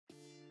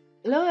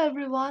Hello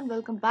everyone,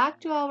 welcome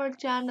back to our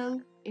channel.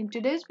 In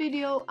today's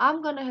video,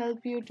 I'm gonna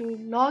help you to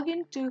log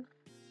into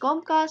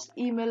Comcast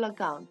email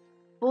account.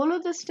 Follow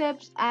the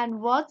steps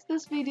and watch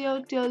this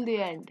video till the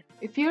end.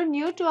 If you're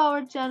new to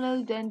our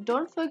channel, then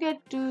don't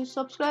forget to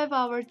subscribe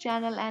our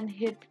channel and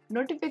hit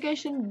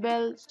notification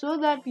bell so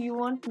that you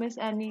won't miss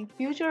any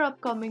future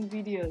upcoming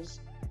videos.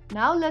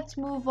 Now let's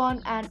move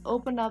on and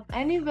open up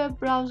any web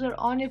browser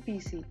on your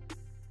PC.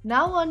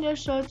 Now on your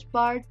search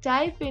bar,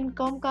 type in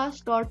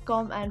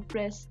comcast.com and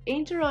press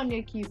enter on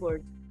your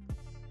keyboard.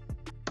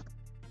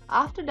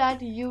 After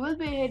that, you will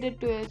be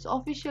headed to its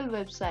official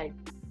website.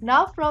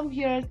 Now from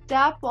here,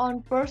 tap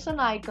on person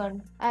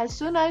icon. As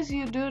soon as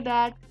you do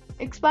that,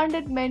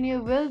 expanded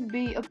menu will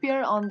be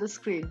appear on the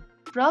screen.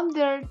 From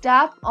there,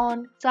 tap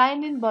on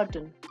sign in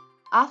button.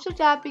 After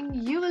tapping,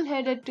 you will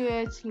headed to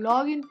its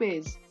login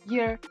page.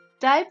 Here,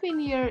 type in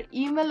your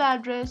email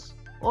address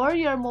or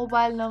your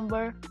mobile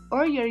number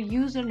or your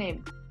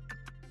username.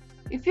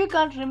 If you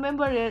can't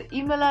remember your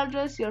email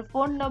address, your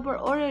phone number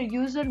or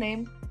your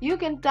username, you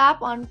can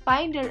tap on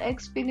find your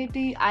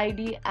Xfinity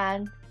ID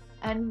and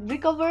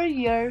recover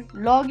your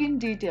login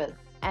detail.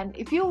 And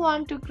if you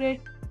want to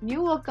create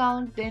new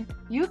account, then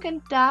you can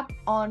tap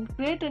on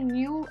create a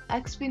new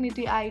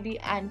Xfinity ID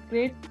and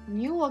create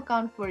new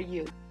account for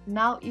you.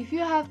 Now if you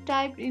have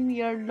typed in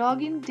your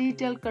login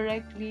detail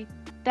correctly,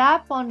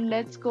 tap on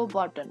let's go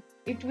button.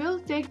 It will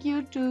take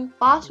you to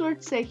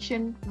password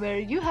section where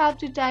you have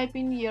to type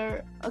in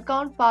your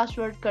account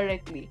password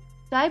correctly.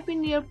 Type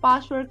in your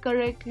password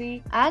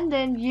correctly and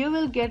then you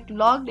will get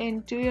logged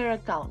into your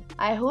account.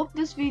 I hope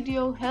this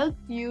video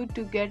helped you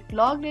to get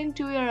logged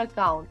into your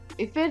account.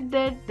 If it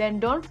did, then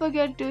don't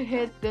forget to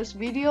hit this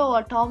video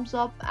a thumbs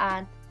up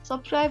and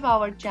subscribe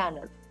our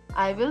channel.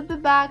 I will be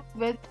back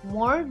with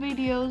more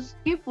videos.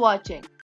 Keep watching.